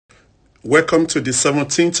Welcome to the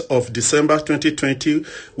 17th of December 2020.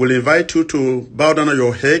 We'll invite you to bow down on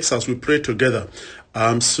your heads as we pray together.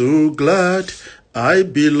 I'm so glad I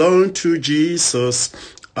belong to Jesus.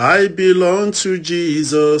 I belong to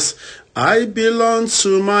Jesus. I belong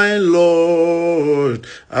to my Lord.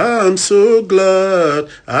 I'm so glad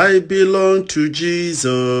I belong to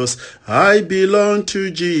Jesus. I belong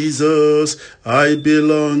to Jesus. I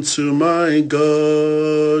belong to my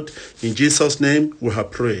God. In Jesus' name we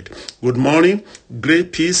have prayed. Good morning.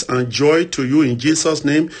 Great peace and joy to you in Jesus'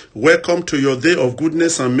 name. Welcome to your day of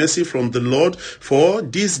goodness and mercy from the Lord. For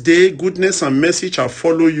this day, goodness and mercy shall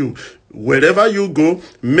follow you. Wherever you go,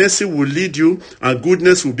 mercy will lead you and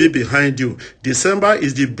goodness will be behind you. December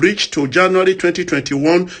is the bridge to January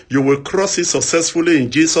 2021. You will cross it successfully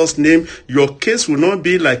in Jesus' name. Your case will not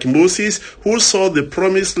be like Moses, who saw the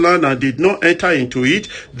promised land and did not enter into it.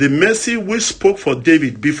 The mercy which spoke for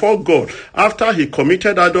David before God after he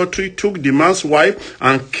committed adultery, took the man's wife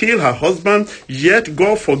and killed her husband, yet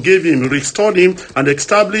God forgave him, restored him and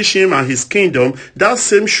established him and his kingdom. That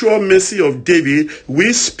same sure mercy of David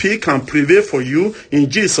we speak and prevail for you in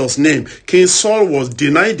Jesus' name. King Saul was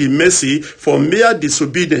denied the mercy for mere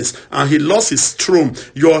disobedience and he lost his throne.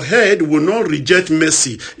 Your head will not reject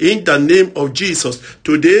mercy in the name of Jesus.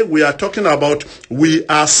 Today we are talking about we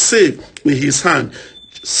are safe in his hand.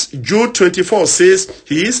 Jude 24 says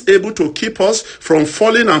he is able to keep us from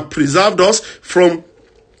falling and preserve us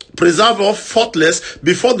faultless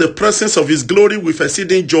before the presence of his glory with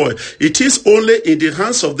exceeding joy. It is only in the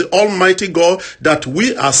hands of the Almighty God that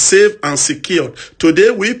we are safe and secured.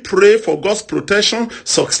 Today we pray for God's protection,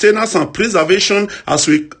 sustenance and preservation as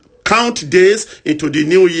we count days into the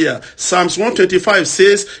new year. Psalms 125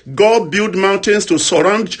 says, God built mountains to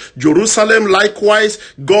surround Jerusalem. Likewise,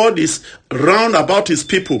 God is round about his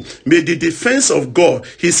people. May the defense of God,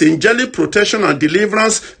 his angelic protection and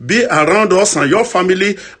deliverance be around us and your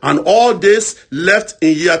family and all days left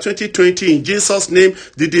in year 2020 in Jesus' name.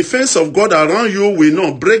 The defense of God around you will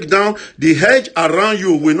not break down. The hedge around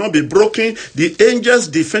you will not be broken. The angels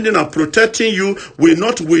defending and protecting you will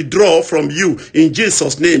not withdraw from you in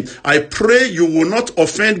Jesus' name. I pray you will not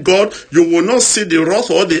offend God. You will not see the wrath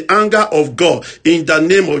or the anger of God in the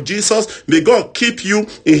name of Jesus. May God keep you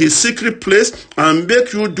in his secret place and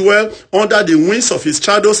make you dwell under the wings of his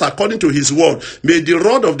shadows according to his word. May the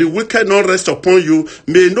rod of the wicked not rest upon you.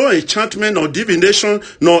 May no enchantment or divination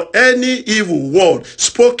nor any evil word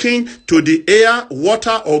spoken to the air,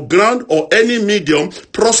 water or ground or any medium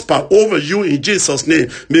prosper over you in Jesus'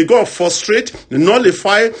 name. May God frustrate,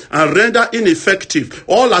 nullify and render ineffective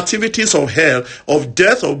all activities of hell, of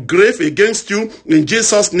death, of grave against you in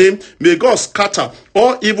Jesus' name. May God scatter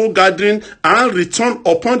all evil gathering and return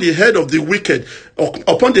upon the head of the wicked,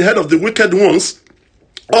 ones,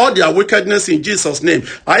 all their wickedness in Jesus' name.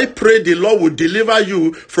 I pray the Lord will deliver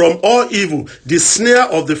you from all evil, the snare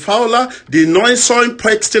of the fowler, the noisome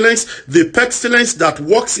pestilence, the pestilence that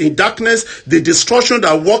walks in darkness, the destruction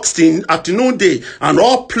that walks in at noonday, and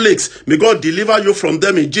all plagues. May God deliver you from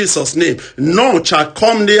them in Jesus' name. None shall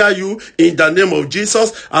come near you in the name of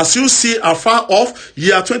Jesus. As you see afar off,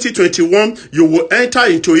 year 2021, you will enter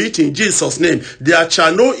into it in Jesus' name. There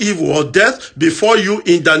shall no evil or death before you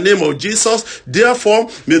in the name of Jesus. Therefore,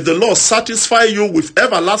 may the Lord satisfy you with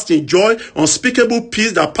everlasting joy, unspeakable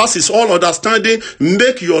peace that passes all understanding.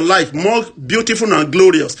 Make your life more beautiful and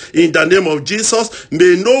glorious in the name of Jesus.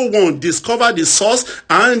 May no one discover the source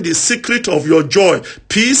and the secret of your joy,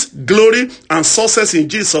 peace, glory, and success in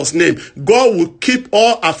Jesus' name. God will keep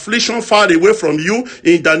all affliction far away from you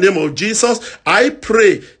in the name of Jesus. I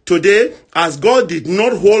pray today, as God did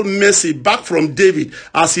not hold mercy back from David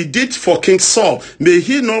as he did for King Saul, may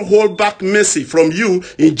he not hold back mercy from you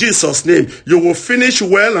in Jesus' name. You will finish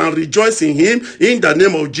well and rejoice in him in the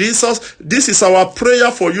name of Jesus. This is our prayer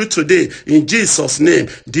for you today in Jesus' name.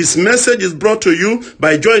 This message is brought to you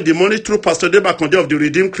by Joy in the Morning through Pastor Deba Konde of the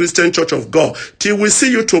Redeemed Christian Church of God. Till we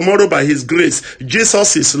see you tomorrow by his grace,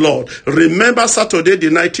 Jesus is Lord. Remember Saturday the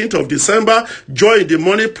 19th of December, Joy in the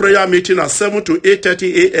Morning prayer meeting at 7 to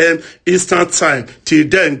 8:30 a.m. Instant time. Till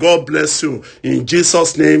then, God bless you. In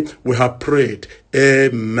Jesus' name we have prayed.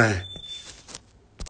 Amen.